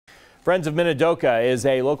Friends of Minidoka is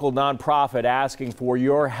a local nonprofit asking for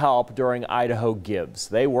your help during Idaho Gives.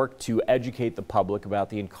 They work to educate the public about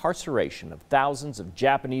the incarceration of thousands of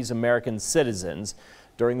Japanese American citizens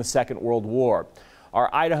during the Second World War. Our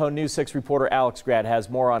Idaho News 6 reporter Alex Grant has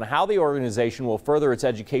more on how the organization will further its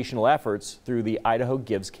educational efforts through the Idaho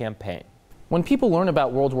Gives campaign. When people learn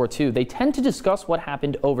about World War II, they tend to discuss what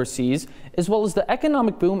happened overseas, as well as the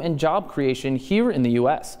economic boom and job creation here in the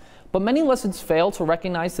U.S. But many lessons fail to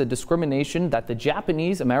recognize the discrimination that the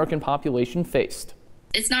Japanese American population faced.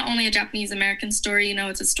 It's not only a Japanese American story,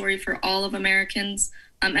 it's a story for all of Americans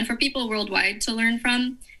and for people worldwide to learn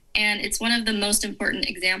from. And it's one of the most important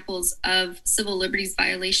examples of civil liberties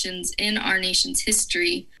violations in our nation's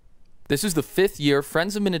history. This is the 5th year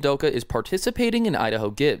Friends of Minidoka is participating in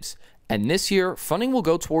Idaho Gives. And this year, funding will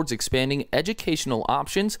go towards expanding educational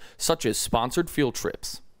options such as sponsored field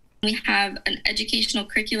trips. We have an educational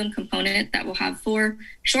curriculum component that will have 4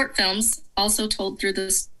 short films, also told through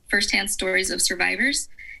the firsthand stories of survivors,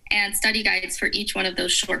 and study guides for each one of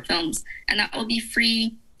those short films. And that will be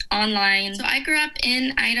free online. So I grew up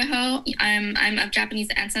in Idaho. I'm of Japanese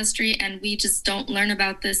ancestry, and we just don't learn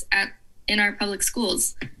about this in our public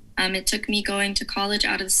schools. It took me going to college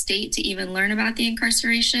out of state to even learn about the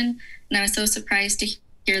incarceration, and I was so surprised to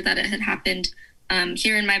hear that it had happened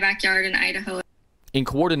here in my backyard in Idaho. In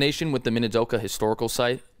coordination with the Minidoka Historical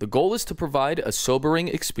Site, the goal is to provide a sobering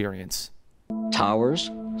experience. Towers,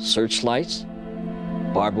 searchlights,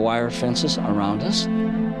 barbed wire fences around us.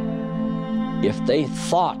 If they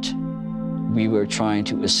thought we were trying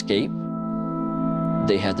to escape,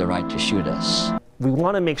 they had the right to shoot us. We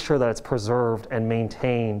want to make sure that it's preserved and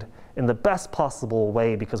maintained in the best possible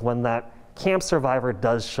way, because when that camp survivor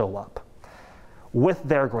does show up with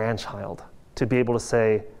their grandchild, to be able to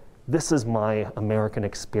say, "This is my American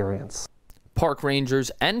experience." Park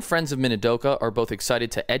rangers and Friends of Minidoka are both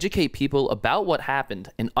excited to educate people about what happened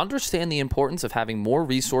and understand the importance of having more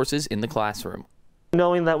resources in the classroom.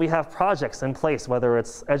 Knowing that we have projects in place, whether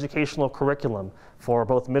it's educational curriculum for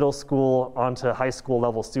both middle school onto high school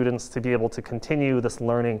level students, to be able to continue this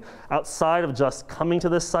learning outside of just coming to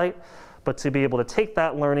this site, but to be able to take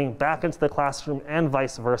that learning back into the classroom and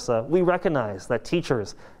vice versa. We recognize that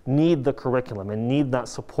teachers need the curriculum and need that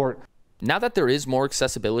support. Now that there is more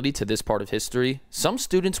accessibility to this part of history, some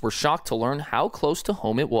students were shocked to learn how close to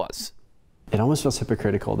home it was. It almost feels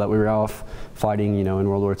hypocritical that we were off fighting, in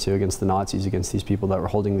World War II against the Nazis, against these people that were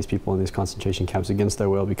holding these people in these concentration camps against their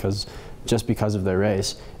will just because of their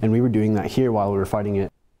race. And we were doing that here while we were fighting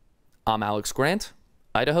it. I'm Alex Grant,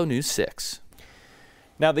 Idaho News 6.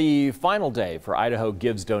 Now, the final day for Idaho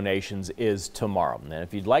Gives donations is tomorrow. And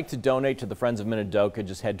if you'd like to donate to the Friends of Minidoka,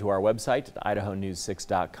 just head to our website at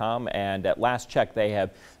idahonews6.com. And at last check, they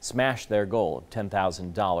have smashed their goal of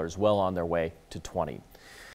 $10,000, well on their way to 20.